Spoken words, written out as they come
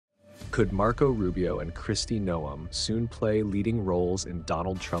Could Marco Rubio and Kristi Noem soon play leading roles in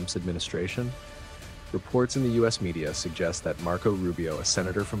Donald Trump's administration? Reports in the U.S. media suggest that Marco Rubio, a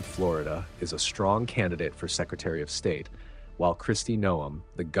senator from Florida, is a strong candidate for Secretary of State, while Kristi Noem,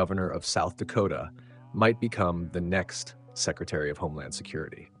 the governor of South Dakota, might become the next Secretary of Homeland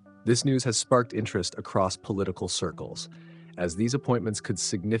Security. This news has sparked interest across political circles, as these appointments could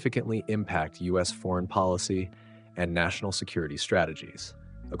significantly impact U.S. foreign policy and national security strategies.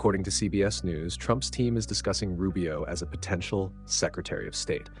 According to CBS News, Trump's team is discussing Rubio as a potential Secretary of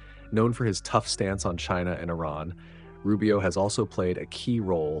State. Known for his tough stance on China and Iran, Rubio has also played a key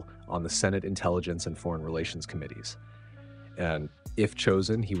role on the Senate Intelligence and Foreign Relations Committees. And if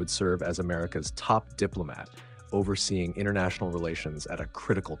chosen, he would serve as America's top diplomat, overseeing international relations at a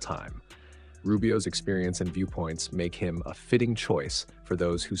critical time. Rubio's experience and viewpoints make him a fitting choice for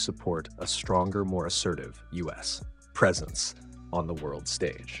those who support a stronger, more assertive U.S. presence on the world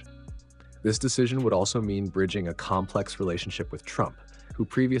stage. This decision would also mean bridging a complex relationship with Trump, who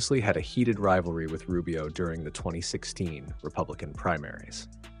previously had a heated rivalry with Rubio during the 2016 Republican primaries.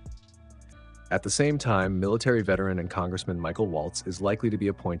 At the same time, military veteran and Congressman Michael Waltz is likely to be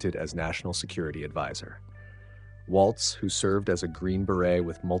appointed as National Security Advisor. Waltz, who served as a Green Beret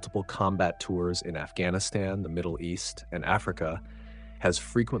with multiple combat tours in Afghanistan, the Middle East, and Africa, has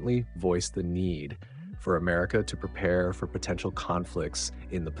frequently voiced the need for America to prepare for potential conflicts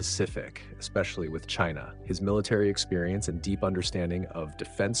in the Pacific, especially with China. His military experience and deep understanding of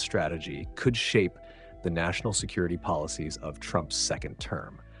defense strategy could shape the national security policies of Trump's second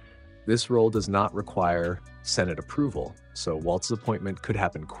term. This role does not require Senate approval, so Waltz's appointment could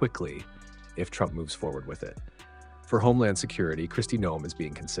happen quickly if Trump moves forward with it. For Homeland Security, Kristi Noem is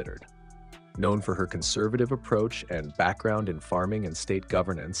being considered. Known for her conservative approach and background in farming and state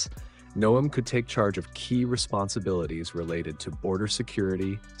governance, Noem could take charge of key responsibilities related to border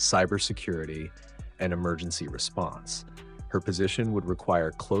security, cybersecurity, and emergency response. Her position would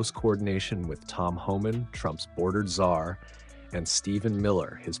require close coordination with Tom Homan, Trump's border czar, and Stephen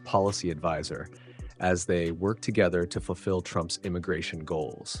Miller, his policy advisor, as they work together to fulfill Trump's immigration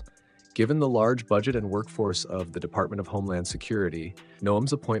goals. Given the large budget and workforce of the Department of Homeland Security,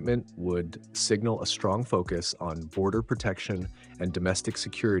 Noem's appointment would signal a strong focus on border protection and domestic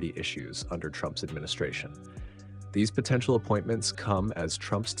security issues under Trump's administration. These potential appointments come as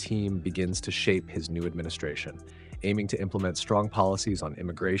Trump's team begins to shape his new administration, aiming to implement strong policies on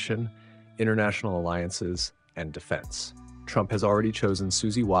immigration, international alliances, and defense. Trump has already chosen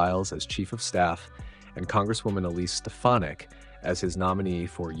Susie Wiles as Chief of Staff and Congresswoman Elise Stefanik as his nominee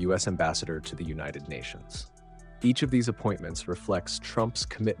for U.S. Ambassador to the United Nations. Each of these appointments reflects Trump's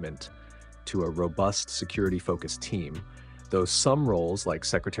commitment to a robust security-focused team, though some roles, like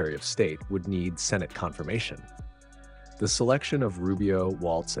Secretary of State, would need Senate confirmation. The selection of Rubio,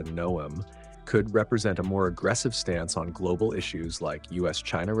 Waltz, and Noem could represent a more aggressive stance on global issues like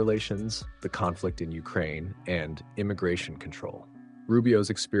U.S.-China relations, the conflict in Ukraine, and immigration control. Rubio's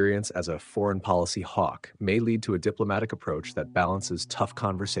experience as a foreign policy hawk may lead to a diplomatic approach that balances tough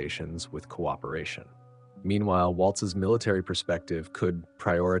conversations with cooperation. Meanwhile, Waltz's military perspective could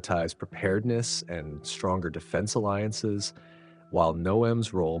prioritize preparedness and stronger defense alliances, while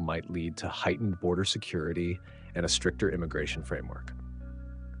Noem's role might lead to heightened border security and a stricter immigration framework.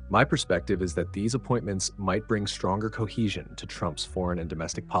 My perspective is that these appointments might bring stronger cohesion to Trump's foreign and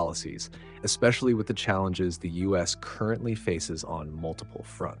domestic policies, especially with the challenges the U.S. currently faces on multiple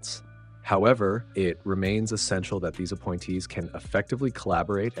fronts. However, it remains essential that these appointees can effectively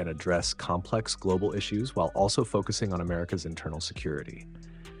collaborate and address complex global issues while also focusing on America's internal security.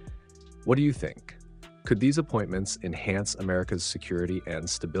 What do you think? Could these appointments enhance America's security and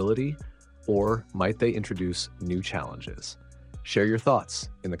stability, or might they introduce new challenges? Share your thoughts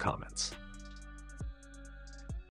in the comments.